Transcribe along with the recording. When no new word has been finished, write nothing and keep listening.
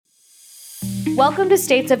Welcome to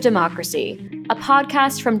States of Democracy, a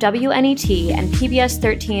podcast from WNET and PBS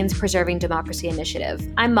 13's Preserving Democracy Initiative.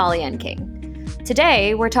 I'm Molly N. King.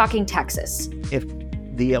 Today, we're talking Texas. If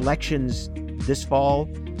the elections this fall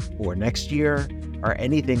or next year are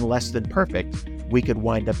anything less than perfect, we could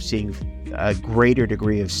wind up seeing a greater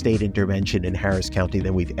degree of state intervention in Harris County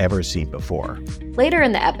than we've ever seen before. Later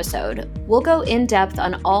in the episode, we'll go in depth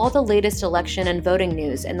on all the latest election and voting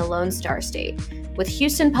news in the Lone Star State with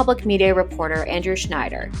Houston Public Media reporter Andrew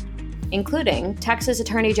Schneider, including Texas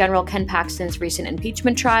Attorney General Ken Paxton's recent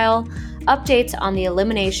impeachment trial, updates on the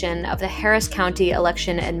elimination of the Harris County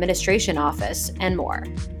Election Administration Office, and more.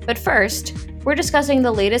 But first, we're discussing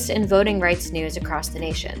the latest in voting rights news across the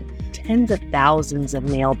nation. Tens of thousands of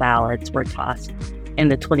mail ballots were tossed in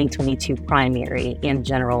the 2022 primary and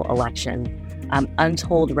general election.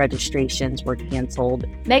 Untold registrations were canceled.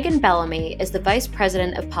 Megan Bellamy is the Vice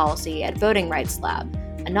President of Policy at Voting Rights Lab,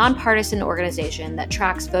 a nonpartisan organization that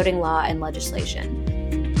tracks voting law and legislation.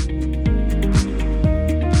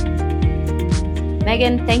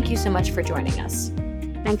 Megan, thank you so much for joining us.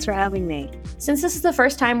 Thanks for having me. Since this is the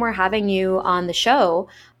first time we're having you on the show,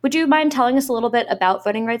 would you mind telling us a little bit about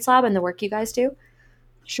Voting Rights Lab and the work you guys do?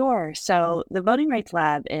 Sure. So the Voting Rights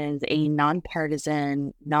Lab is a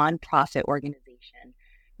nonpartisan, nonprofit organization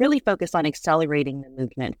really focused on accelerating the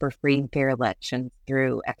movement for free and fair elections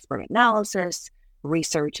through expert analysis,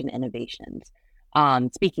 research, and innovations.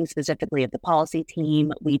 Speaking specifically of the policy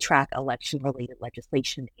team, we track election-related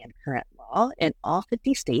legislation and current law in all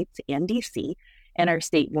 50 states and D.C., and our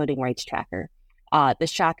state voting rights tracker.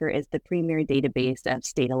 This tracker is the premier database of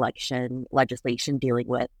state election legislation dealing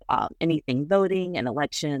with anything voting and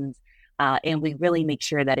elections, and we really make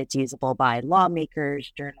sure that it's usable by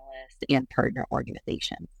lawmakers, journalists, and partner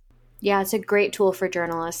organizations. Yeah, it's a great tool for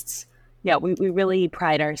journalists. Yeah, we really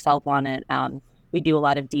pride ourselves on it. We do a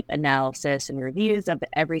lot of deep analysis and reviews of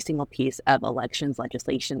every single piece of elections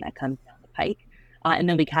legislation that comes down the pike, and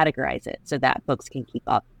then we categorize it so that folks can keep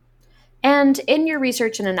up. And in your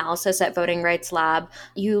research and analysis at Voting Rights Lab,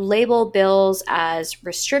 you label bills as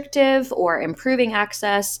restrictive or improving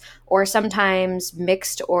access, or sometimes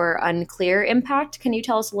mixed or unclear impact. Can you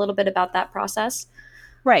tell us a little bit about that process?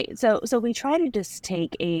 Right. So we try to just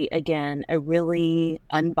take a really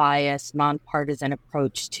unbiased, nonpartisan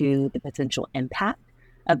approach to the potential impact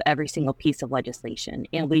of every single piece of legislation.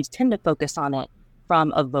 And we tend to focus on it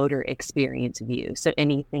from a voter experience view. So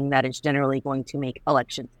anything that is generally going to make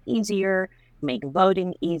elections easier, make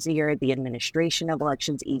voting easier, the administration of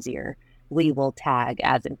elections easier, we will tag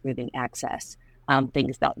as improving access.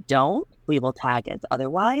 Things that don't, we will tag as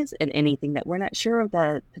otherwise, and anything that we're not sure of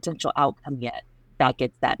the potential outcome yet, that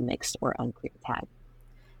gets that mixed or unclear tag.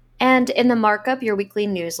 And in the markup, your weekly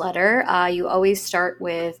newsletter, you always start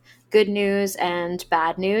with good news and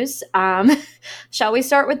bad news. Shall we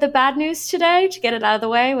start with the bad news today to get it out of the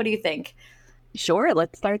way? What do you think? Sure,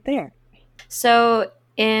 let's start there. So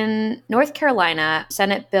in North Carolina,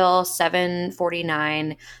 Senate Bill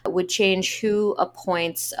 749 would change who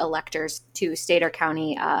appoints electors to state or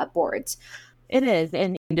county boards. It is.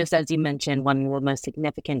 And just as you mentioned, one of the most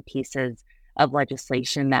significant pieces of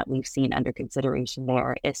legislation that we've seen under consideration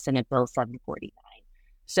there is Senate Bill 749.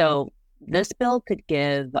 So this bill could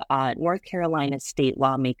give North Carolina state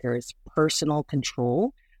lawmakers personal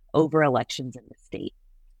control over elections in the state.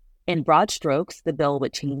 In broad strokes, the bill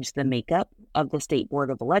would change the makeup of the State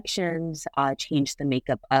Board of Elections, change the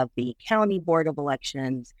makeup of the County Board of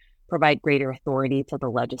Elections, provide greater authority to the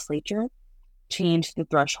legislature, change the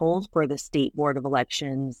threshold for the State Board of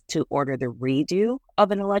Elections to order the redo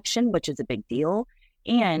of an election, which is a big deal,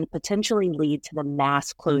 and potentially lead to the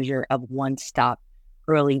mass closure of one-stop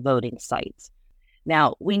early voting sites.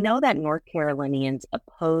 Now, we know that North Carolinians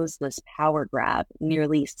oppose this power grab.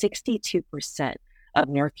 Nearly 62% of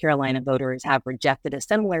North Carolina voters have rejected a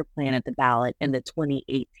similar plan at the ballot in the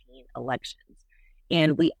 2018 elections.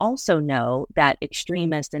 And we also know that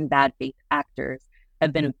extremist and bad faith actors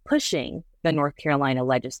have been pushing the North Carolina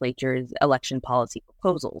legislature's election policy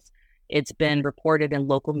proposals. It's been reported in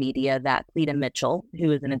local media that Cleta Mitchell,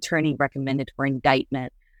 who is an attorney recommended for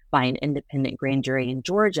indictment by an independent grand jury in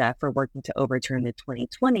Georgia for working to overturn the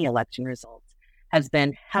 2020 election results, has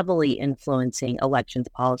been heavily influencing elections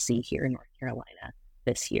policy here in North Carolina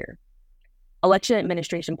this year. Election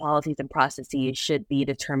administration policies and processes should be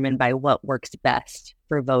determined by what works best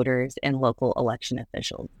for voters and local election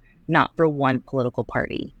officials, not for one political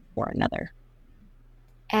party or another.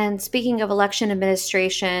 And speaking of election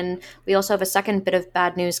administration, we also have a second bit of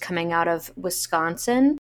bad news coming out of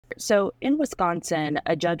Wisconsin. So in Wisconsin,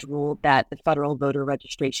 a judge ruled that the federal voter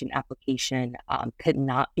registration application could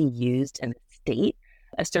not be used in the state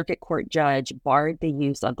A circuit court judge barred the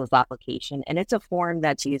use of this application, and it's a form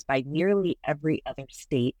that's used by nearly every other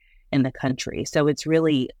state in the country. So it's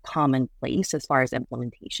really commonplace as far as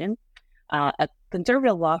implementation. A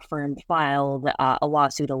conservative law firm filed a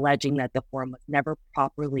lawsuit alleging that the form was never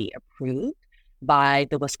properly approved by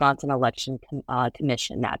the Wisconsin Election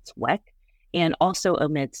Commission, that's WEC, and also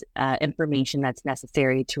omits information that's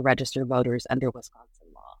necessary to register voters under Wisconsin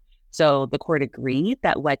law. So the court agreed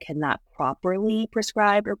that WEC had not properly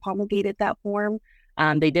prescribed or promulgated that form.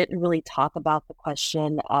 They didn't really talk about the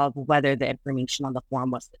question of whether the information on the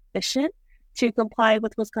form was sufficient to comply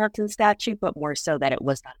with Wisconsin statute, but more so that it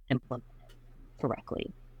was not implemented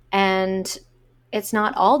correctly. And it's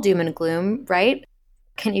not all doom and gloom, right?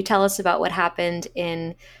 Can you tell us about what happened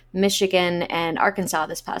in Michigan and Arkansas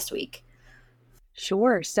this past week?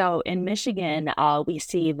 Sure. So in Michigan, we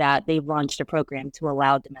see that they've launched a program to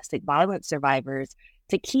allow domestic violence survivors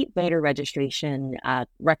to keep voter registration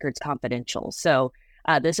records confidential. So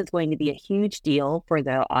this is going to be a huge deal for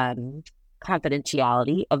the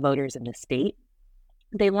confidentiality of voters in the state.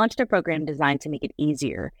 They launched a program designed to make it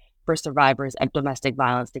easier for survivors of domestic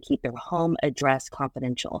violence to keep their home address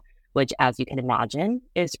confidential, which, as you can imagine,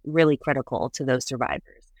 is really critical to those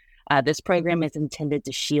survivors. This program is intended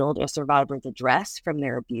to shield a survivor's address from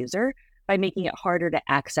their abuser by making it harder to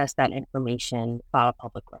access that information via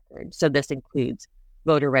public record. So this includes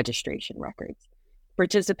voter registration records.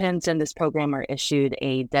 Participants in this program are issued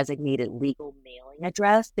a designated legal mailing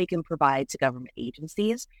address they can provide to government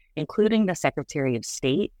agencies, including the Secretary of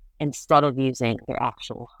State, instead of using their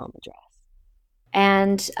actual home address.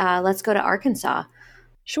 And let's go to Arkansas.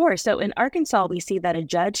 Sure. So in Arkansas, we see that a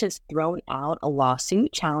judge has thrown out a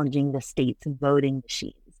lawsuit challenging the state's voting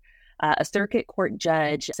machines. A circuit court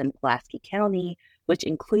judge in Pulaski County, which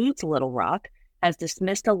includes Little Rock, has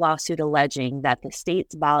dismissed a lawsuit alleging that the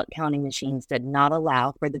state's ballot counting machines did not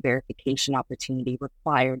allow for the verification opportunity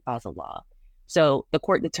required by the law. So the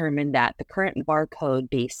court determined that the current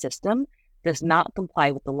barcode-based system does not comply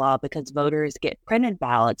with the law because voters get printed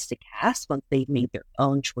ballots to cast once they've made their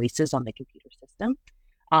own choices on the computer system.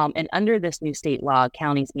 And under this new state law,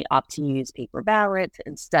 counties may opt to use paper ballots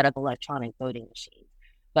instead of electronic voting machines.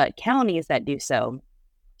 But counties that do so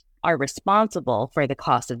are responsible for the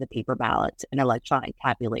cost of the paper ballots and electronic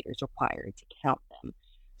tabulators required to count them.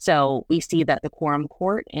 So we see that the quorum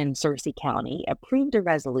court in Searcy County approved a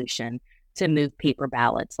resolution to move paper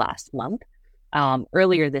ballots last month.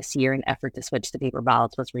 Earlier this year, an effort to switch to paper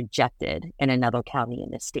ballots was rejected in another county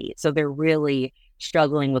in the state. So they're really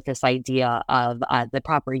struggling with this idea of the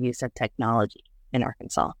proper use of technology in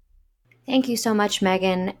Arkansas. Thank you so much,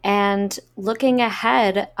 Megan. And looking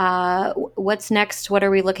ahead, what's next? What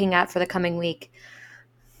are we looking at for the coming week?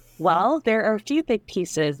 Well, there are a few big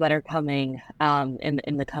pieces that are coming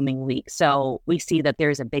in the coming week. So we see that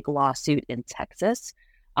there's a big lawsuit in Texas.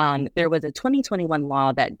 There was a 2021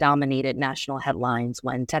 law that dominated national headlines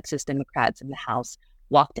when Texas Democrats in the House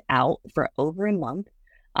walked out for over a month.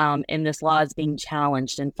 And this law is being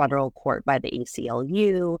challenged in federal court by the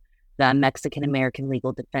ACLU, the Mexican American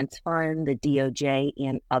Legal Defense Fund, the DOJ,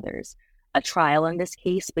 and others. A trial in this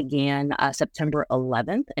case began September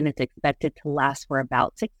 11th, and it's expected to last for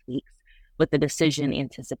about 6 weeks, with the decision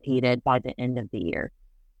anticipated by the end of the year.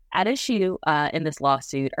 At issue in this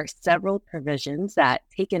lawsuit are several provisions that,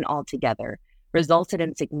 taken all together, resulted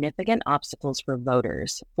in significant obstacles for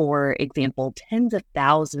voters. For example, tens of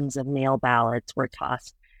thousands of mail ballots were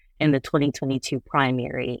tossed in the 2022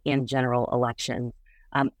 primary and general elections.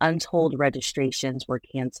 Untold registrations were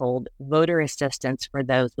canceled. Voter assistance for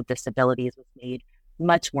those with disabilities was made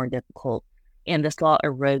much more difficult. And this law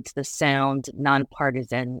erodes the sound,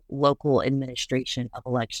 nonpartisan local administration of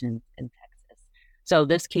elections in Texas. So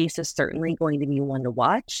this case is certainly going to be one to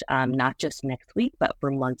watch, not just next week, but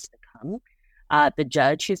for months to come. The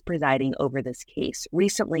judge who's presiding over this case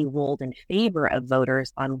recently ruled in favor of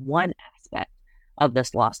voters on one aspect of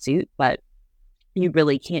this lawsuit, but you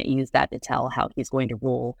really can't use that to tell how he's going to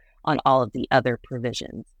rule on all of the other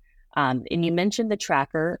provisions. And you mentioned the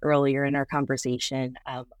tracker earlier in our conversation.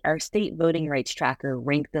 Our state voting rights tracker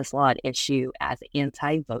ranked this law at issue as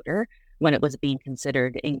anti-voter when it was being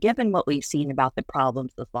considered. And given what we've seen about the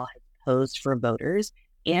problems this law has posed for voters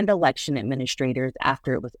and election administrators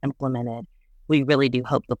after it was implemented, we really do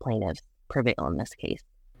hope the plaintiffs prevail in this case.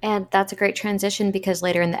 And that's a great transition because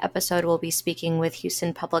later in the episode, we'll be speaking with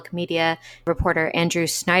Houston Public Media reporter Andrew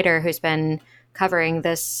Schneider, who's been covering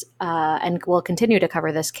this and will continue to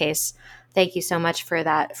cover this case. Thank you so much for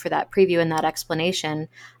that preview and that explanation.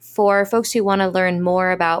 For folks who want to learn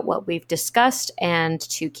more about what we've discussed and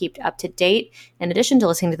to keep up to date, in addition to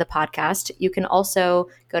listening to the podcast, you can also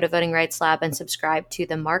go to Voting Rights Lab and subscribe to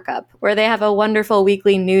The Markup, where they have a wonderful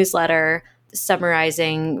weekly newsletter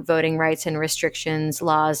summarizing voting rights and restrictions,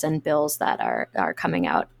 laws, and bills that are coming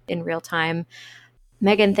out in real time.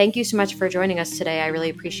 Megan, thank you so much for joining us today. I really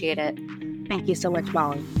appreciate it. Thank you so much,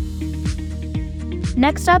 Molly.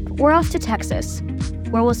 Next up, we're off to Texas,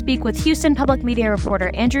 where we'll speak with Houston Public Media reporter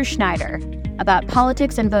Andrew Schneider about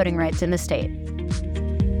politics and voting rights in the state.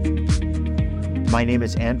 My name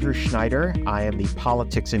is Andrew Schneider. I am the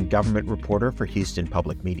politics and government reporter for Houston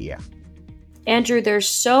Public Media. Andrew, there's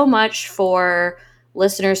so much for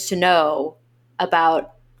listeners to know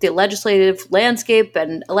about the legislative landscape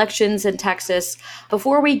and elections in Texas.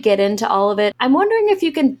 Before we get into all of it, I'm wondering if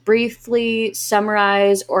you can briefly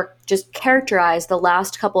summarize or just characterize the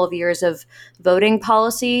last couple of years of voting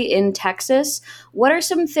policy in Texas. What are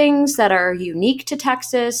some things that are unique to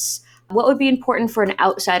Texas? What would be important for an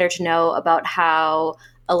outsider to know about how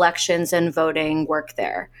elections and voting work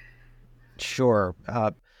there? Sure.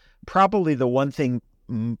 Probably the one thing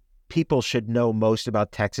people should know most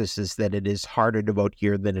about Texas is that it is harder to vote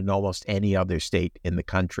here than in almost any other state in the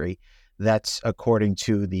country. That's according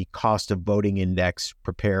to the cost of voting index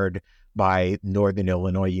prepared by Northern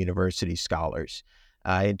Illinois University scholars.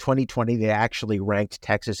 In 2020, they actually ranked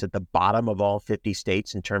Texas at the bottom of all 50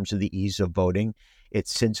 states in terms of the ease of voting.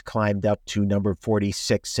 It's since climbed up to number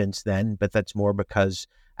 46 since then, but that's more because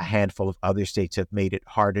a handful of other states have made it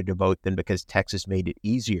harder to vote than because Texas made it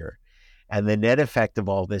easier. And the net effect of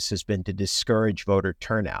all this has been to discourage voter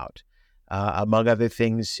turnout. Among other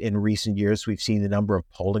things, in recent years, we've seen the number of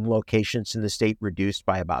polling locations in the state reduced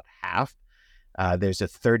by about half. There's a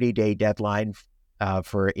 30-day deadline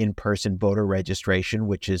for in-person voter registration,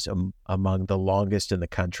 which is among the longest in the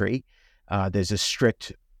country. There's a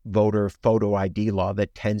strict voter photo ID law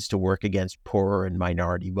that tends to work against poorer and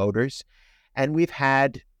minority voters. And we've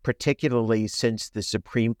had, particularly since the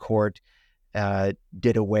Supreme Court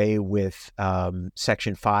did away with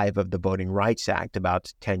Section 5 of the Voting Rights Act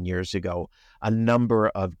about 10 years ago, a number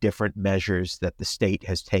of different measures that the state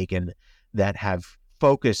has taken that have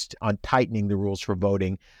focused on tightening the rules for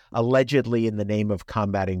voting, allegedly in the name of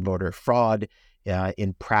combating voter fraud.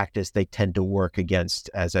 In practice, they tend to work against,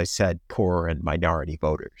 as I said, poorer and minority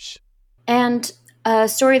voters. And a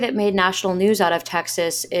story that made national news out of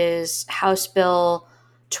Texas is House Bill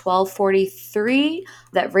 1243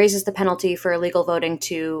 that raises the penalty for illegal voting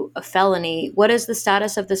to a felony. What is the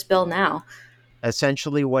status of this bill now?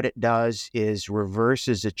 Essentially, what it does is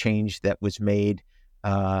reverses a change that was made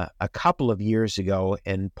a couple of years ago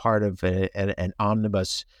in part of an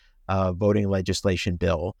omnibus voting legislation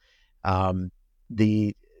bill.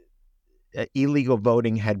 The illegal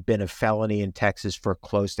voting had been a felony in Texas for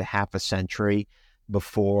close to half a century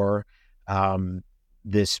before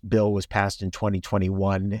this bill was passed in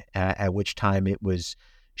 2021, at which time it was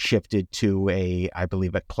shifted to I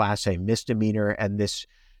believe, a Class A misdemeanor, and this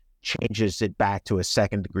changes it back to a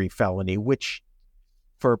second-degree felony, which,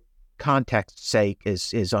 for context's sake,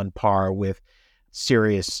 is on par with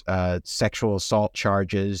serious sexual assault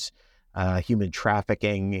charges, human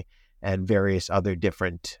trafficking, and various other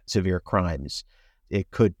different severe crimes. It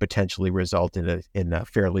could potentially result in a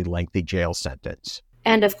fairly lengthy jail sentence.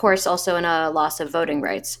 And of course, also in a loss of voting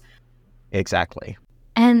rights. Exactly.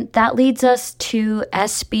 And that leads us to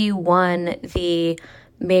SB 1, the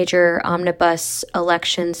major omnibus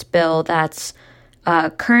elections bill that's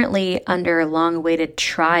currently under long-awaited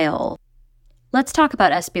trial. Let's talk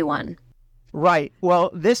about SB 1. Right. Well,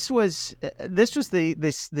 this was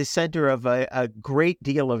the center of a great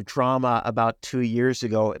deal of drama about 2 years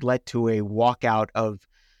ago. It led to a walkout of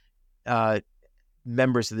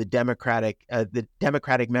members of the Democratic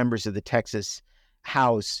members of the Texas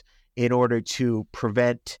House in order to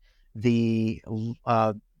prevent the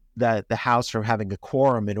House from having a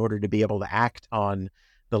quorum in order to be able to act on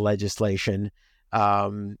the legislation.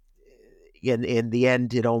 In the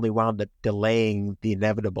end, it only wound up delaying the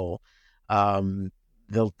inevitable. The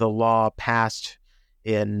law passed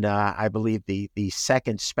in, I believe, the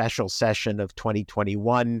second special session of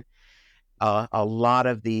 2021. A lot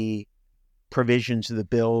of the provisions of the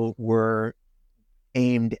bill were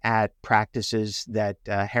aimed at practices that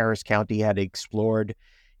Harris County had explored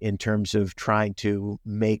in terms of trying to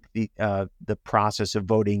make the process of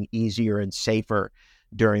voting easier and safer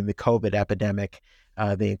during the COVID epidemic.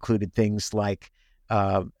 They included things like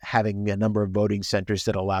having a number of voting centers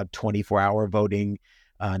that allowed 24-hour voting,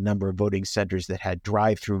 number of voting centers that had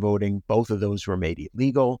drive-through voting. Both of those were made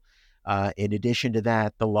illegal. In addition to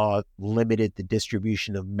that, the law limited the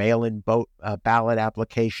distribution of mail-in ballot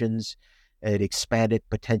applications. It expanded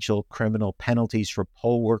potential criminal penalties for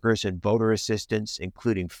poll workers and voter assistants,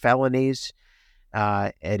 including felonies.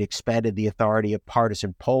 It expanded the authority of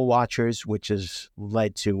partisan poll watchers, which has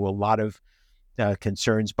led to a lot of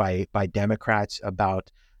concerns by Democrats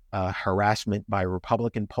about harassment by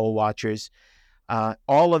Republican poll watchers.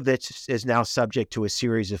 All of this is now subject to a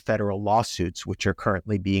series of federal lawsuits, which are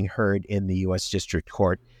currently being heard in the U.S. District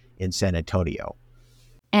Court in San Antonio.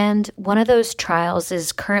 And one of those trials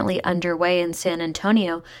is currently underway in San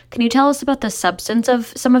Antonio. Can you tell us about the substance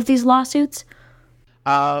of some of these lawsuits?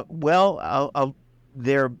 They're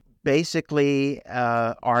basically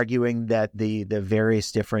arguing that the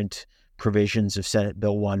various different provisions of Senate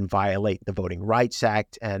Bill 1 violate the Voting Rights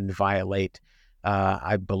Act and violate,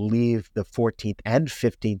 I believe, the 14th and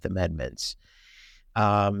 15th Amendments.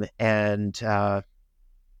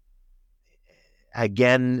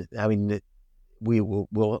 Again, I mean,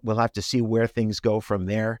 we'll have to see where things go from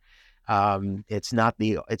there.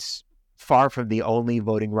 It's far from the only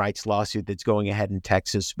voting rights lawsuit that's going ahead in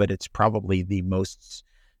Texas, but it's probably the most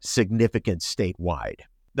significant statewide.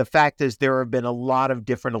 The fact is, there have been a lot of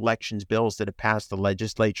different elections bills that have passed the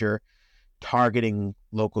legislature targeting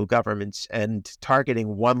local governments and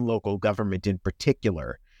targeting one local government in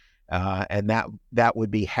particular, and that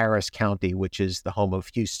would be Harris County, which is the home of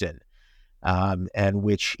Houston, and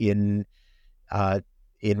which in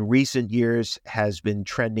recent years has been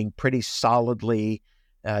trending pretty solidly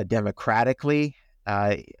democratically,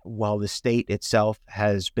 while the state itself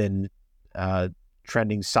has been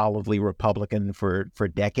trending solidly Republican for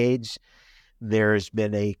decades. There's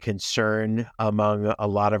been a concern among a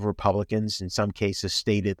lot of Republicans, in some cases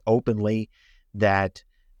stated openly, that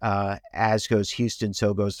as goes Houston,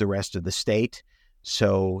 so goes the rest of the state.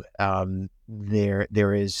 So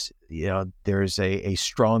there is a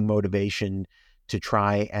strong motivation to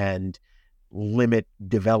try and limit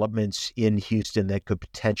developments in Houston that could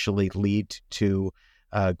potentially lead to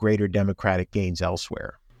greater Democratic gains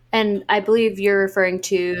elsewhere. And I believe you're referring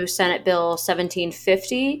to Senate Bill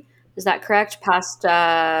 1750. Is that correct? Passed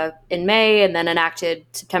in May and then enacted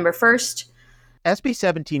September 1st? SB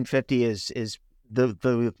 1750 is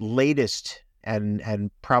the latest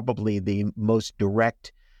and probably the most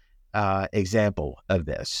direct example of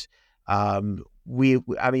this.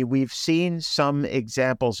 We've seen some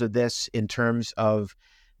examples of this in terms of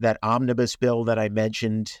that omnibus bill that I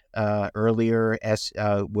mentioned earlier.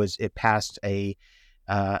 It passed a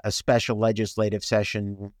special legislative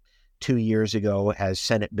session 2 years ago as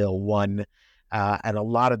Senate Bill 1, and a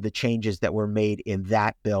lot of the changes that were made in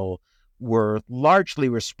that bill were largely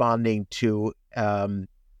responding to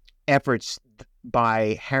efforts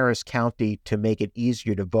by Harris County to make it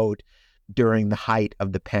easier to vote during the height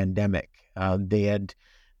of the pandemic. They had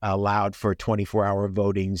allowed for 24-hour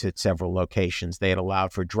votings at several locations. They had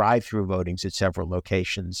allowed for drive-through votings at several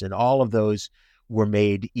locations, and all of those were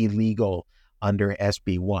made illegal under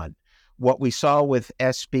SB 1. What we saw with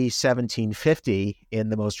SB 1750 in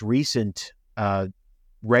the most recent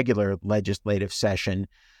regular legislative session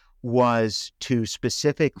was to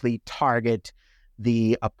specifically target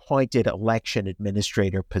the appointed election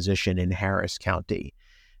administrator position in Harris County.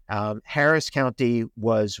 Harris County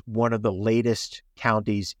was one of the latest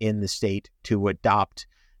counties in the state to adopt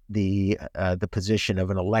the position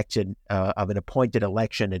of an appointed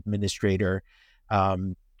election administrator,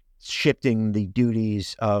 shifting the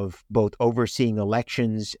duties of both overseeing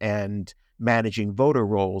elections and managing voter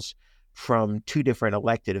rolls from two different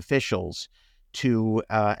elected officials to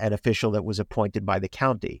an official that was appointed by the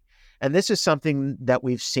county. And this is something that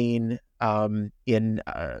we've seen in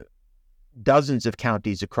dozens of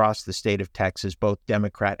counties across the state of Texas, both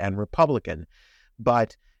Democrat and Republican.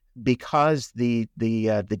 But because the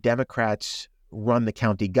Democrats run the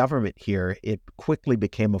county government here, it quickly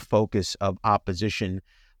became a focus of opposition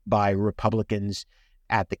by Republicans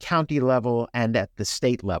at the county level and at the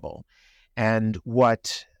state level. And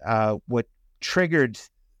what triggered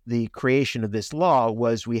the creation of this law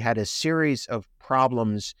was we had a series of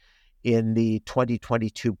problems in the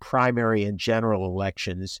 2022 primary and general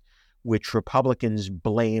elections, which Republicans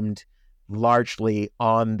blamed largely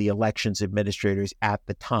on the elections administrators at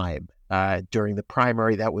the time. During the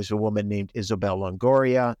primary, that was a woman named Isabel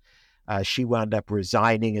Longoria. She wound up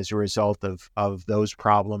resigning as a result of those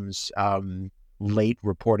problems, late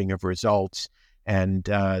reporting of results, and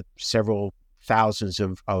several thousands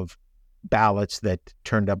of ballots that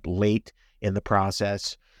turned up late in the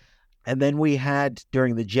process. And then we had,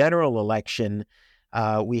 during the general election,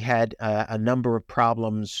 we had a number of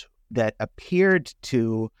problems that appeared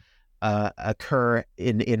to occur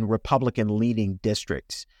in Republican-leaning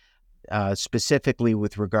districts, specifically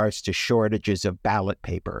with regards to shortages of ballot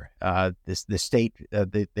paper.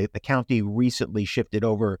 The county recently shifted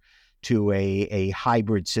over to a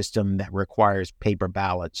hybrid system that requires paper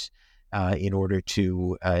ballots in order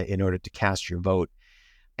to cast your vote.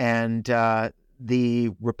 And the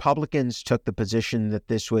Republicans took the position that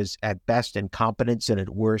this was at best incompetence and at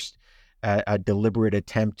worst a deliberate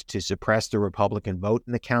attempt to suppress the Republican vote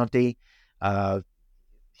in the county.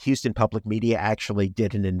 Houston Public Media actually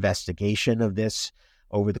did an investigation of this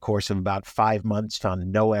over the course of about 5 months,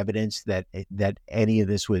 found no evidence that any of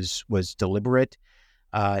this was deliberate.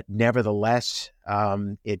 Nevertheless,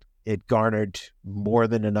 it garnered more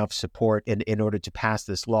than enough support in order to pass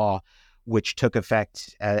this law, which took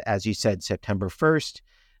effect, as you said, September 1st.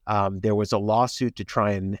 There was a lawsuit to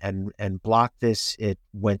try and block this. It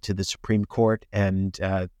went to the Supreme Court, and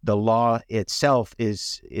the law itself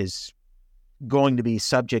is going to be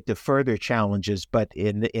subject to further challenges. But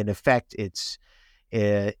in effect, it's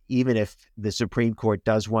even if the Supreme Court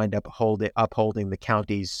does wind up upholding the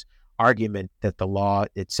county's argument that the law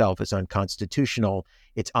itself is unconstitutional,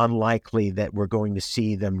 it's unlikely that we're going to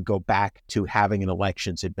see them go back to having an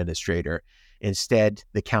elections administrator. Instead,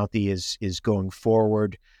 the county is going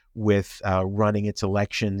forward with running its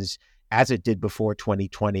elections as it did before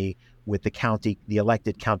 2020, with the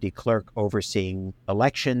elected county clerk overseeing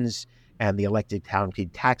elections and the elected county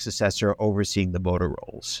tax assessor overseeing the voter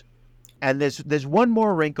rolls. And there's one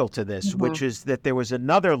more wrinkle to this, which is that there was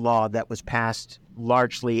another law that was passed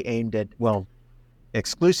largely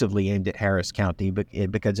exclusively aimed at Harris County, but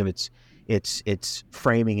because of its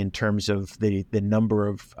framing in terms of the number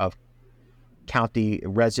of county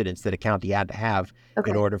residents that a county had to have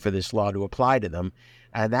in order for this law to apply to them.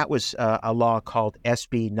 And that was a law called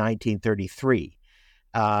SB 1933.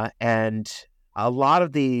 And a lot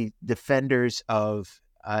of the defenders of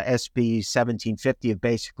SB 1750 have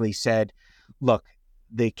basically said, look,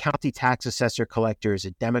 the county tax assessor collector is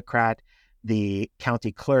a Democrat. The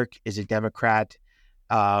county clerk is a Democrat.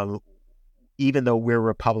 Even though we're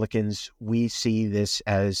Republicans, we see this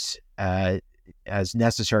as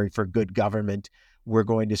necessary for good government. We're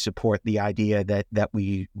going to support the idea that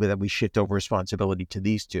we shift over responsibility to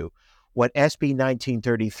these two. What SB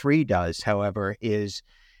 1933 does, however, is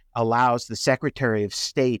allows the Secretary of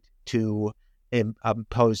State to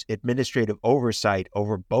impose administrative oversight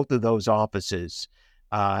over both of those offices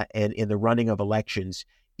and in the running of elections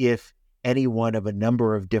if any one of a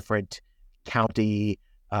number of different county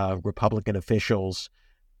Republican officials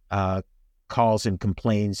calls and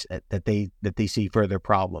complains that they see further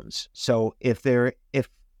problems. So if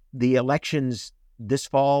the elections this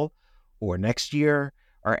fall or next year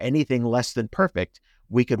are anything less than perfect,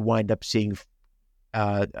 we could wind up seeing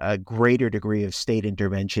a greater degree of state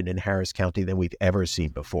intervention in Harris County than we've ever seen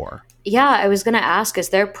before. Yeah, I was going to ask, is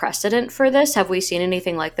there precedent for this? Have we seen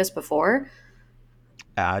anything like this before?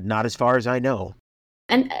 Not as far as I know.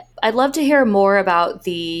 And I'd love to hear more about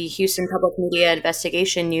the Houston Public Media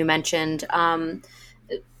investigation you mentioned.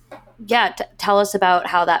 Tell us about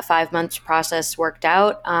how that 5 months process worked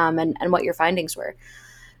out and what your findings were.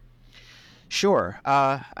 Sure.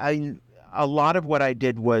 A lot of what I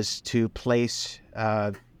did was to place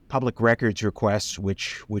public records requests,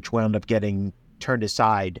 which wound up getting turned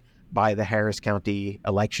aside by the Harris County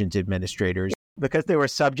elections administrators because they were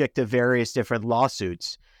subject to various different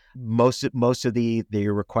lawsuits. Most of the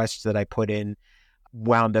requests that I put in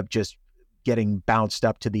wound up just getting bounced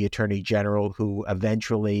up to the Attorney General, who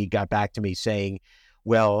eventually got back to me saying,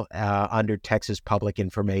 well, under Texas public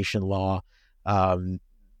information law,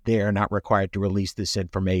 they are not required to release this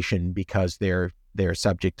information because they're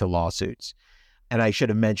subject to lawsuits. And I should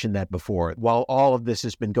have mentioned that before. While all of this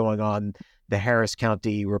has been going on, the Harris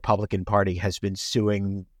County Republican Party has been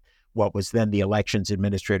suing what was then the elections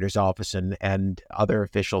administrator's office and other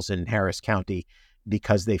officials in Harris County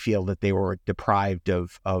because they feel that they were deprived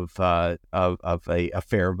of a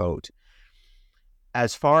fair vote.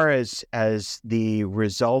 As far as the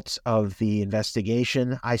results of the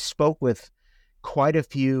investigation, I spoke with quite a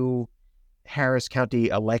few Harris County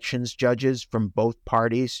elections judges from both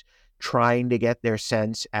parties, trying to get their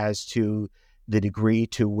sense as to the degree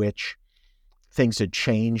to which things had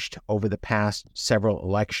changed over the past several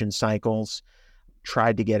election cycles,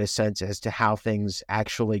 tried to get a sense as to how things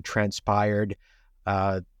actually transpired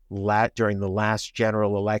during the last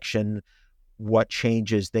general election, what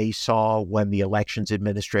changes they saw when the elections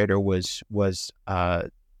administrator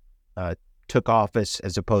took office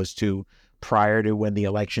as opposed to prior to when the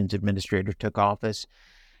elections administrator took office.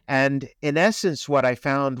 And in essence, what I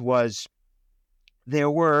found was there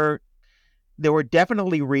were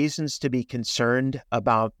definitely reasons to be concerned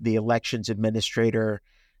about the elections administrator,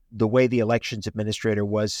 the way the elections administrator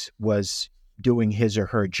was doing his or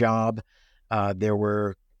her job. There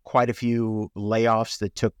were quite a few layoffs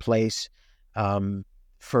that took place.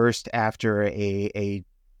 First, after a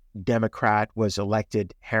Democrat was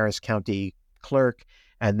elected Harris County clerk,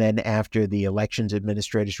 and then after the elections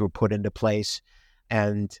administrators were put into place.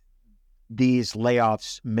 And these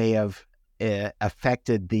layoffs may have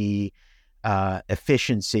affected the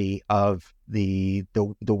efficiency of the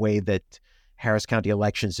way that Harris County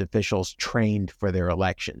elections officials trained for their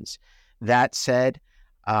elections. That said,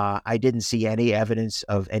 I didn't see any evidence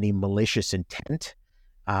of any malicious intent.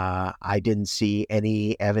 I didn't see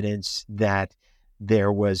any evidence that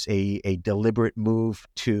there was a deliberate move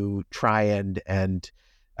to try and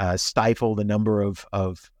stifle the number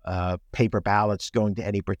of paper ballots going to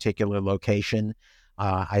any particular location.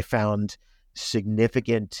 I found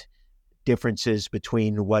significant differences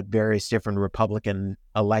between what various different Republican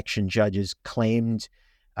election judges claimed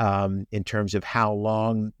in terms of how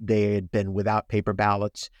long they had been without paper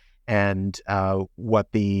ballots and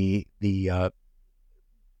what the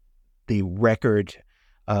record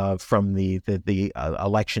from the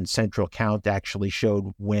election central count actually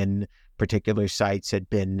showed when particular sites had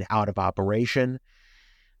been out of operation.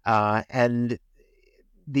 And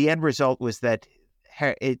the end result was that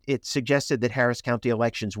it suggested that Harris County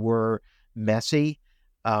elections were messy,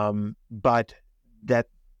 but that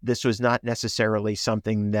this was not necessarily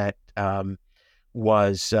something that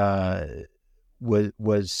was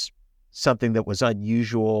something that was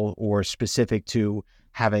unusual or specific to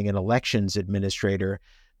having an elections administrator,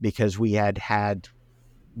 because we had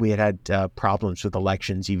problems with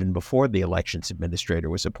elections even before the elections administrator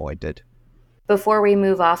was appointed. Before we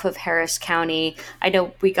move off of Harris County, I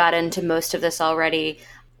know we got into most of this already.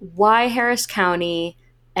 Why Harris County,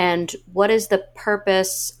 and what is the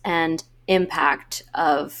purpose and impact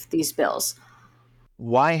of these bills?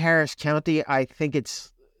 Why Harris County? I think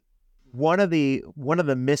it's one of the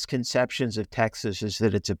misconceptions of Texas is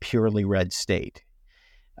that it's a purely red state.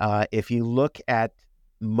 If you look at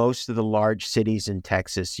most of the large cities in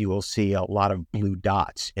Texas, you will see a lot of blue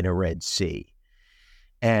dots in a red sea.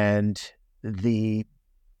 And the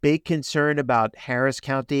big concern about Harris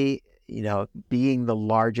County, being the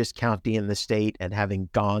largest county in the state and having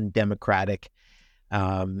gone Democratic,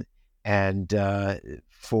 and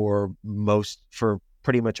for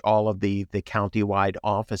pretty much all of the countywide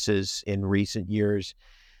offices in recent years,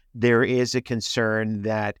 there is a concern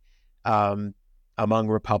that among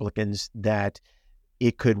Republicans that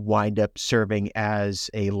it could wind up serving as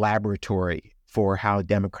a laboratory for how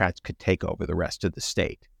Democrats could take over the rest of the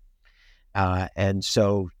state. And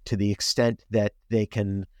so to the extent that they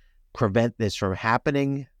can prevent this from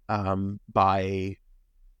happening by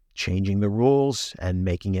changing the rules and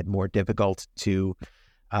making it more difficult to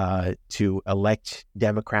elect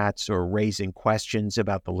Democrats or raising questions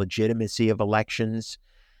about the legitimacy of elections,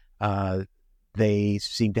 they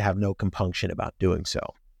seem to have no compunction about doing so.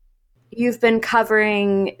 You've been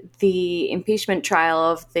covering the impeachment trial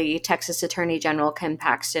of the Texas Attorney General Ken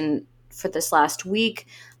Paxton for this last week.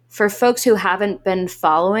 For folks who haven't been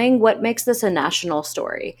following, what makes this a national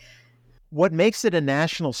story? What makes it a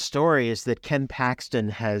national story is that Ken Paxton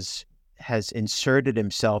has inserted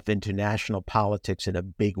himself into national politics in a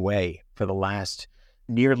big way for the last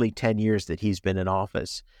nearly 10 years that he's been in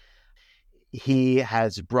office. He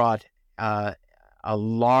has brought a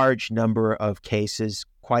large number of cases,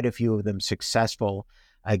 quite a few of them successful,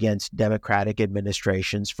 against Democratic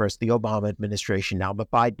administrations, first the Obama administration, now the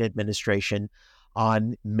Biden administration,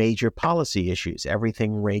 on major policy issues,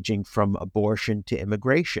 everything ranging from abortion to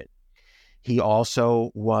immigration. He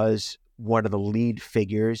also was one of the lead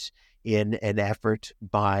figures in an effort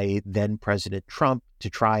by then President Trump to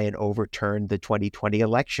try and overturn the 2020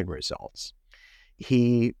 election results.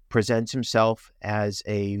 He presents himself as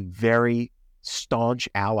a very staunch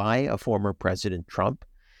ally of former President Trump,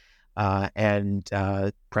 and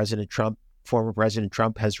former President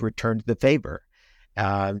Trump has returned the favor.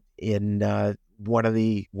 In one of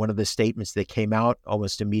the statements that came out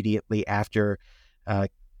almost immediately after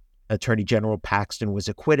Attorney General Paxton was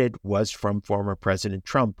acquitted was from former President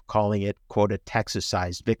Trump, calling it, quote, a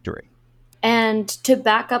Texas-sized victory. And to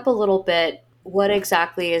back up a little bit, what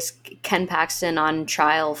exactly is Ken Paxton on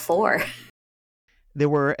trial for? There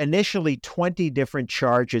were initially 20 different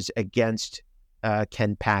charges against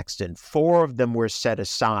Ken Paxton. 4 of them were set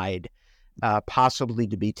aside, possibly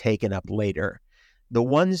to be taken up later. The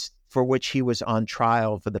ones for which he was on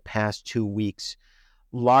trial for the past 2 weeks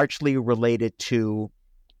largely related to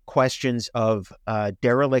questions of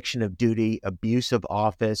dereliction of duty, abuse of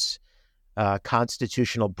office,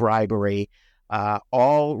 constitutional bribery,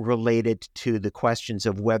 all related to the questions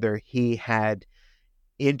of whether he had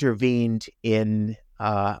intervened in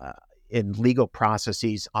legal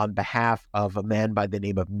processes on behalf of a man by the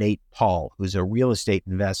name of Nate Paul, who's a real estate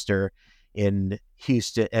investor in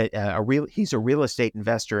Houston. He's a real estate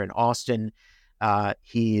investor in Austin.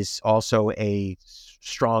 He's also a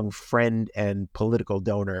strong friend and political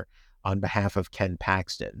donor on behalf of Ken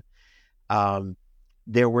Paxton.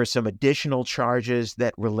 There were some additional charges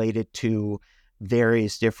that related to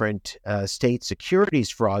various different state securities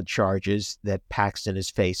fraud charges that Paxton is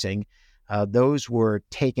facing. Those were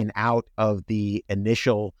taken out of the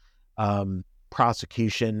initial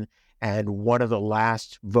prosecution, and one of the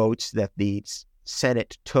last votes that the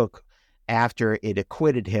Senate took after it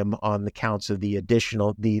acquitted him on the counts of the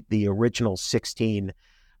original 16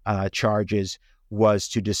 charges was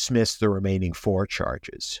to dismiss the remaining 4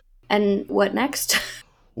 charges. And what next?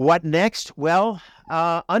 What next? Well,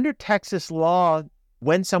 under Texas law,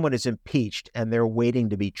 when someone is impeached and they're waiting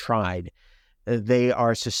to be tried, they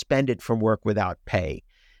are suspended from work without pay.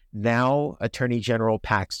 Now, Attorney General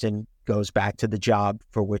Paxton goes back to the job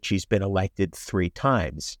for which he's been elected 3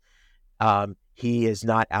 times. He is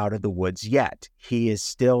not out of the woods yet. He is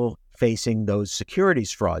still facing those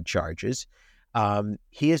securities fraud charges.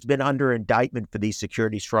 He has been under indictment for these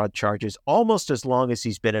securities fraud charges almost as long as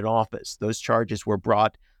he's been in office. Those charges were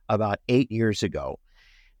brought about 8 years ago.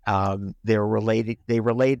 They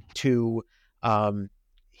relate to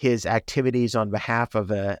his activities on behalf of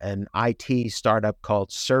an IT startup called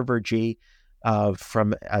Servergy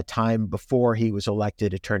from a time before he was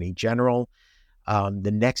elected Attorney General.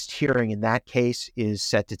 The next hearing in that case is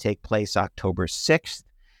set to take place October 6th,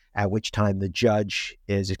 at which time the judge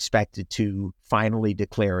is expected to finally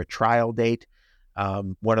declare a trial date.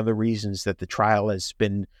 One of the reasons that the trial has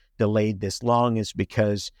been delayed this long is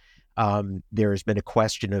because there has been a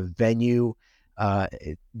question of venue.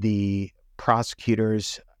 The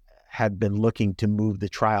prosecutors had been looking to move the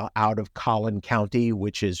trial out of Collin County,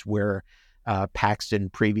 which is where Paxton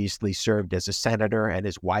previously served as a senator, and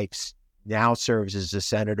his wife now serves as a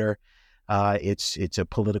senator. It's a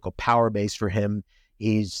political power base for him.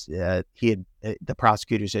 The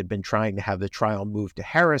prosecutors had been trying to have the trial moved to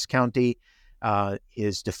Harris County.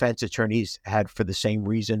 His defense attorneys had, for the same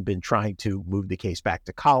reason, been trying to move the case back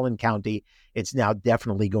to Collin County. It's now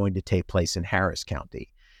definitely going to take place in Harris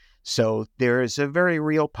County. So there is a very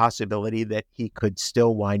real possibility that he could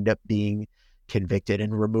still wind up being convicted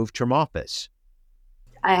and removed from office.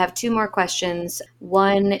 I have 2 more questions.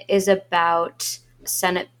 One is about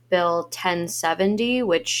Senate Bill 1070,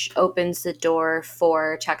 which opens the door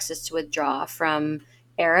for Texas to withdraw from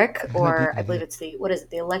ERIC, or I believe it's the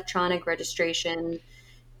electronic registration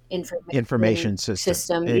information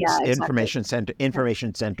system. It's yeah, exactly.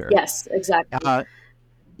 Information center. Yes, exactly.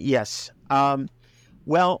 Yes.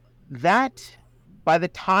 Well, that by the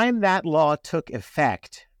time that law took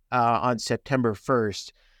effect on September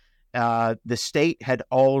 1st, the state had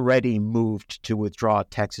already moved to withdraw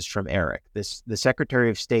Texas from ERIC. The Secretary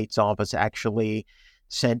of State's office actually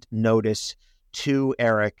sent notice to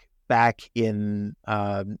ERIC back in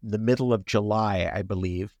the middle of July, I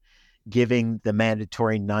believe, giving the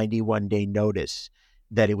mandatory 91-day notice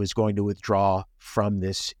that it was going to withdraw from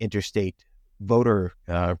this interstate voter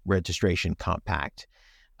registration compact.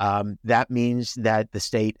 That means that the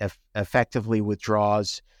state effectively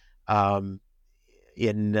withdraws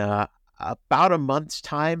in about a month's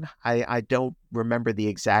time. I don't remember the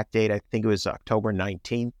exact date. I think it was October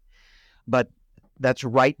 19th. But that's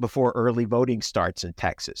right before early voting starts in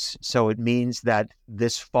Texas. So it means that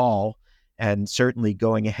this fall, and certainly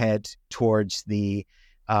going ahead towards the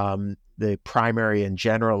primary and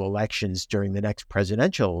general elections during the next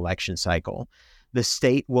presidential election cycle, the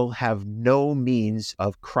state will have no means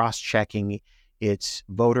of cross-checking its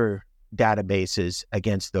voter databases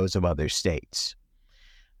against those of other states.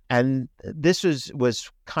 And this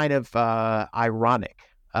was kind of ironic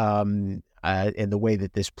in the way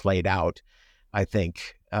that this played out, I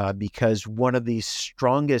think, because one of the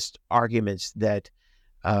strongest arguments that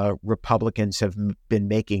Republicans have been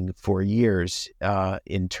making for years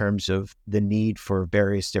in terms of the need for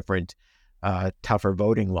various different tougher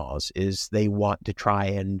voting laws is they want to try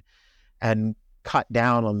and cut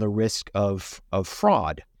down on the risk of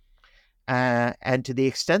fraud. And to the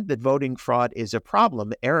extent that voting fraud is a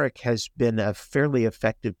problem, ERIC has been a fairly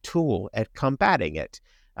effective tool at combating it.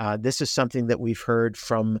 This is something that we've heard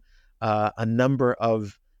from a number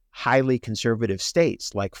of highly conservative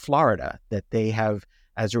states like Florida, that they have,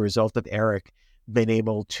 as a result of ERIC, been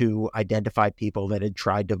able to identify people that had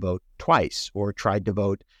tried to vote twice or tried to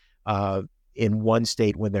vote in one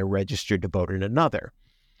state when they're registered to vote in another.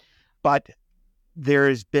 But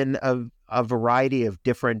there's been a variety of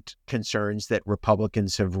different concerns that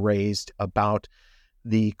Republicans have raised about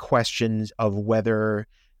the questions of whether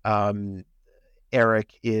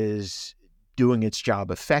ERIC is doing its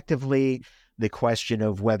job effectively, the question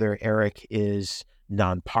of whether ERIC is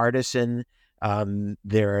nonpartisan.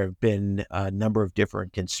 There have been a number of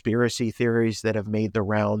different conspiracy theories that have made the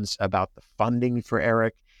rounds about the funding for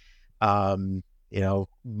ERIC,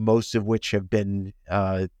 most of which have been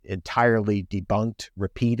entirely debunked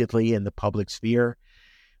repeatedly in the public sphere.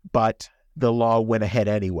 But the law went ahead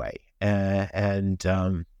anyway, and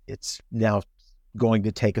it's now going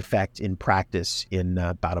to take effect in practice in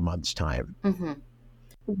about a month's time. Mm-hmm.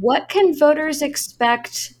 What can voters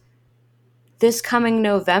expect this coming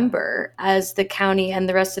November as the county and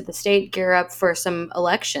the rest of the state gear up for some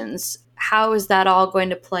elections? How is that all going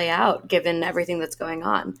to play out given everything that's going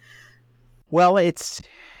on? Well, it's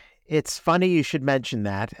funny you should mention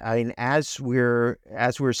that. I mean, as we're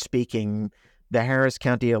speaking, the Harris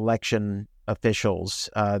County election officials,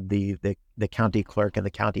 the county clerk and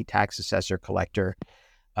the county tax assessor collector,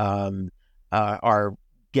 are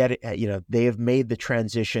they have made the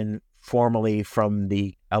transition formally from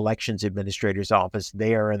the elections administrator's office.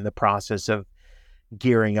 They are in the process of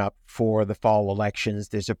gearing up for the fall elections.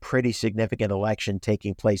 There's a pretty significant election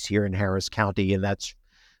taking place here in Harris County, and that's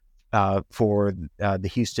for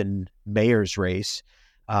the Houston mayor's race.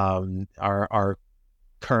 Our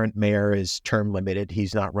current mayor is term limited;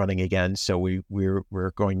 he's not running again, so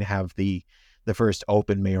we're going to have the first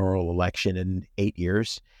open mayoral election in 8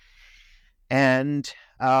 years. And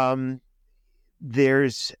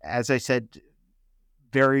there's, as I said,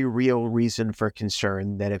 very real reason for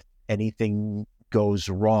concern that if anything goes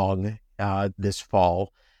wrong this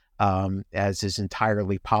fall, as is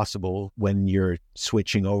entirely possible when you're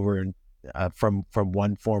switching over from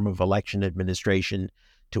one form of election administration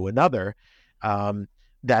to another,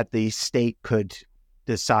 that the state could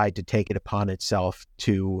decide to take it upon itself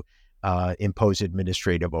to impose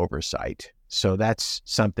administrative oversight. So that's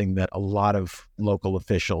something that a lot of local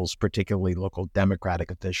officials, particularly local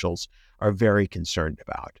Democratic officials, are very concerned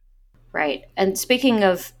about. Right. And speaking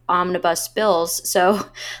of omnibus bills, so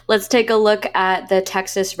let's take a look at the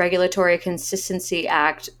Texas Regulatory Consistency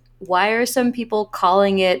Act. Why are some people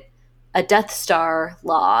calling it a Death Star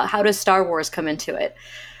law? How does Star Wars come into it?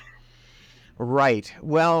 Right.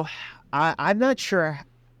 Well, I'm not sure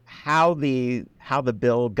how the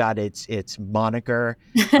bill got its moniker.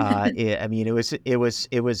 The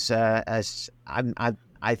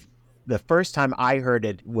first time I heard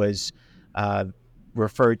it was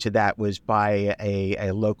referred to that was by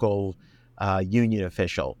a local union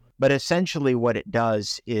official. But essentially what it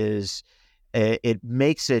does is it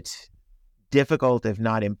makes it difficult, if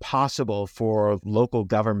not impossible, for local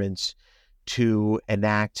governments to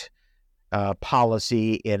enact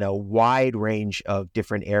policy in a wide range of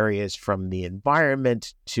different areas, from the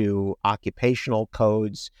environment to occupational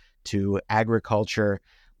codes to agriculture,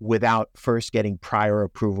 without first getting prior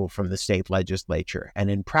approval from the state legislature. And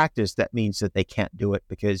in practice, that means that they can't do it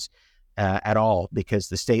because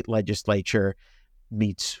the state legislature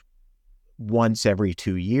meets once every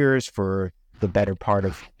 2 years for the better part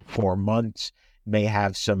of 4 months, may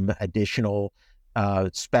have some additional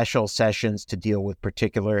special sessions to deal with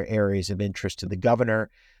particular areas of interest to the governor.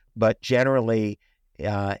 But generally,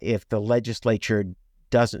 if the legislature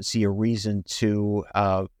doesn't see a reason to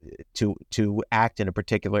act in a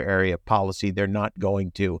particular area of policy, they're not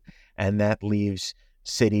going to, and that leaves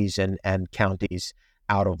cities and counties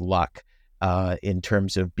out of luck in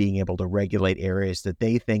terms of being able to regulate areas that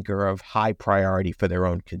they think are of high priority for their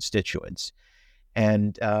own constituents.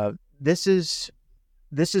 And this is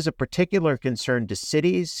a particular concern to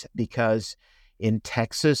cities because in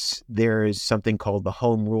Texas, there is something called the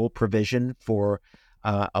home rule provision for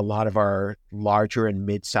a lot of our larger and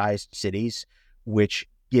mid-sized cities, which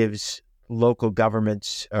gives local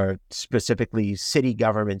governments, or specifically city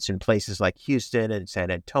governments in places like Houston and San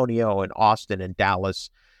Antonio and Austin and Dallas,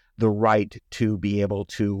 the right to be able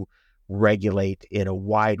to regulate in a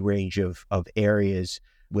wide range of areas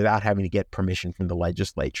without having to get permission from the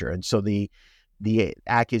legislature. And so the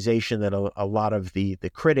accusation that a lot of the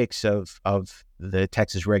critics of the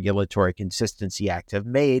Texas Regulatory Consistency Act have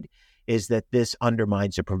made is that this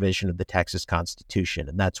undermines a provision of the Texas Constitution.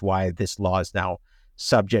 And that's why this law is now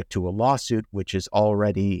subject to a lawsuit, which is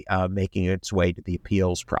already making its way to the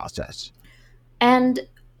appeals process. And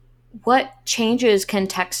What changes can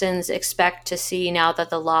Texans expect to see now that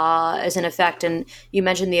the law is in effect? And you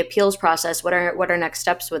mentioned the appeals process. What are next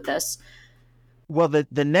steps with this? Well,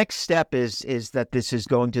 the next step is that this is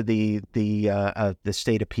going to the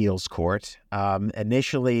state appeals court.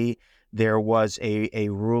 Initially, there was a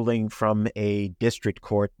ruling from a district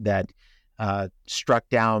court that struck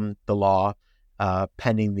down the law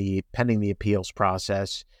pending the appeals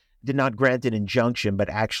process. Did not grant an injunction, but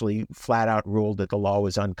actually flat out ruled that the law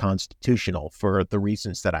was unconstitutional for the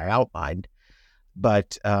reasons that I outlined.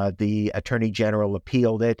 But the attorney general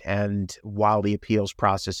appealed it, and while the appeals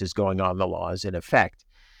process is going on, the law is in effect.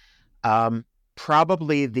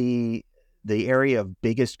 Probably the area of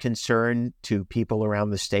biggest concern to people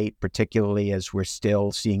around the state, particularly as we're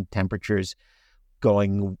still seeing temperatures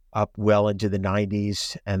going up well into the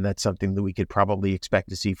 90s, and that's something that we could probably expect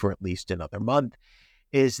to see for at least another month,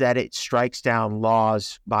 is that it strikes down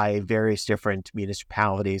laws by various different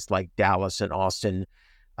municipalities like Dallas and Austin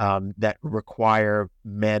that require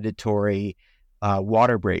mandatory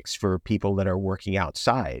water breaks for people that are working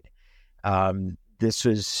outside. This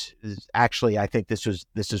was actually, I think this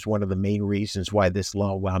is one of the main reasons why this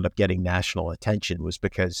law wound up getting national attention, was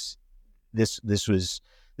because this was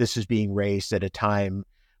being raised at a time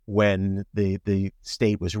when the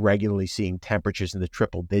state was regularly seeing temperatures in the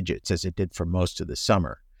triple digits, as it did for most of the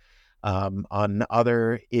summer. On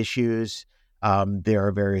other issues, there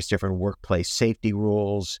are various different workplace safety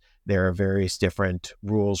rules. There are various different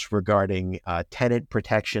rules regarding tenant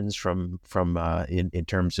protections in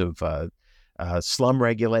terms of slum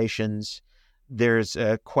regulations. There's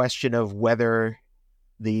a question of whether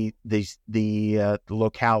the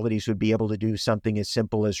localities would be able to do something as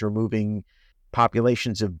simple as removing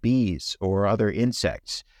populations of bees or other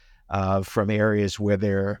insects from areas where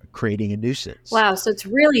they're creating a nuisance. Wow, so it's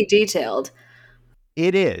really detailed.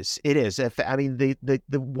 It is. I mean, the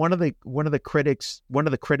one of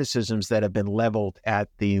the criticisms that have been leveled at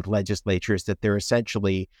the legislature is that they're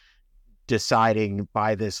essentially deciding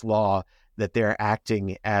by this law that they're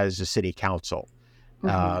acting as a city council.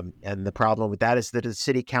 And the problem with that is that the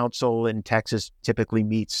city council in Texas typically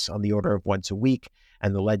meets on the order of once a week,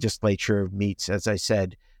 and the legislature meets, as I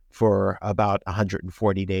said, for about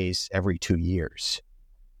 140 days every 2 years.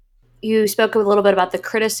 You spoke a little bit about the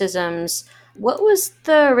criticisms. What was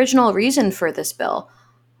the original reason for this bill?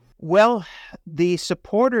 Well, the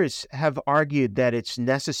supporters have argued that it's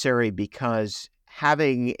necessary because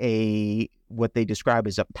having what they describe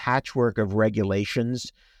as a patchwork of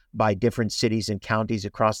regulations by different cities and counties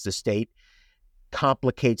across the state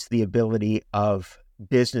complicates the ability of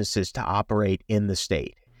businesses to operate in the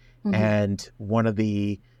state. And one of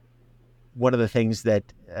the things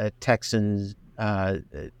that Texans,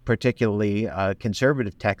 particularly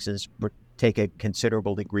conservative Texans, take a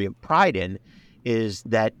considerable degree of pride in, is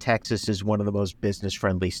that Texas is one of the most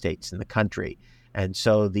business-friendly states in the country. And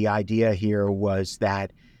so the idea here was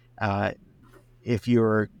that if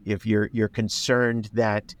you're concerned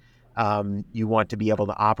that you want to be able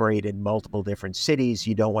to operate in multiple different cities,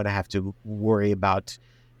 you don't want to have to worry about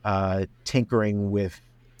tinkering with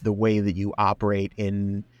the way that you operate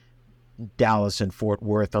in Dallas and Fort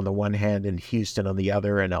Worth on the one hand, and Houston on the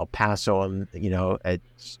other, and El Paso, and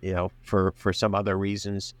for some other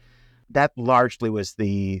reasons. That largely was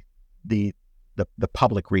the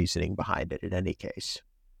public reasoning behind it. In any case,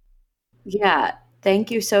 Yeah,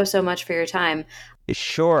 thank you so much for your time.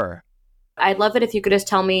 Sure. I'd love it if you could just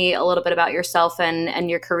tell me a little bit about yourself and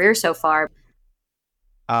your career so far.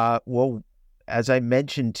 Well, as I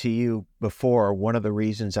mentioned to you before, one of the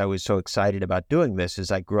reasons I was so excited about doing this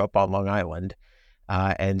is I grew up on Long Island.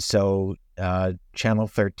 And so Channel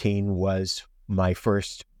 13 was my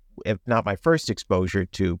first, if not my first exposure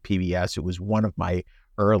to PBS. It was one of my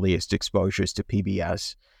earliest exposures to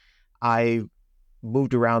PBS. I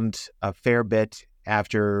moved around a fair bit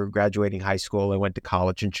after graduating high school. I went to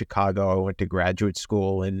college in Chicago. I went to graduate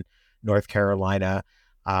school in North Carolina.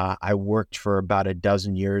 I worked for about a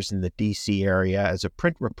dozen years in the D.C. area as a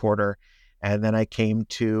print reporter, and then I came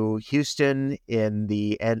to Houston at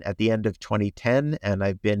the end of 2010, and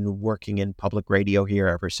I've been working in public radio here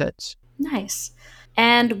ever since. Nice.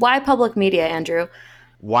 And why public media, Andrew?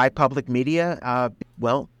 Why public media?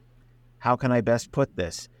 Well, how can I best put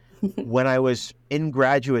this? When I was in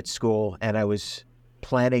graduate school and I was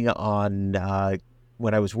planning on,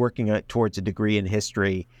 when I was working towards a degree in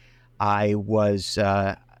history, I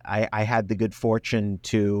had the good fortune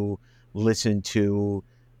to listen to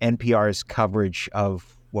NPR's coverage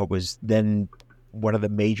of what was then one of the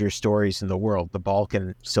major stories in the world, the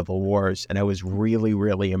Balkan Civil Wars. And I was really,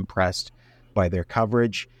 really impressed by their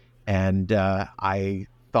coverage. And I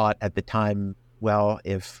thought at the time, well,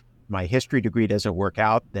 if my history degree doesn't work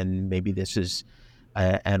out, then maybe this is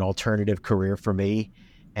an alternative career for me.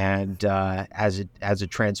 And as it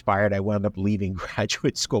transpired, I wound up leaving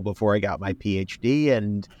graduate school before I got my PhD,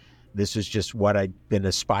 and this is just what I've been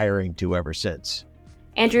aspiring to ever since.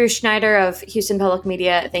 Andrew Schneider of Houston Public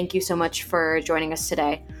Media, thank you so much for joining us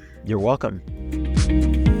today. You're welcome.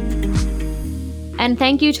 And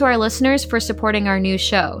thank you to our listeners for supporting our new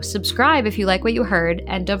show. Subscribe if you like what you heard,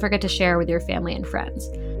 and don't forget to share with your family and friends.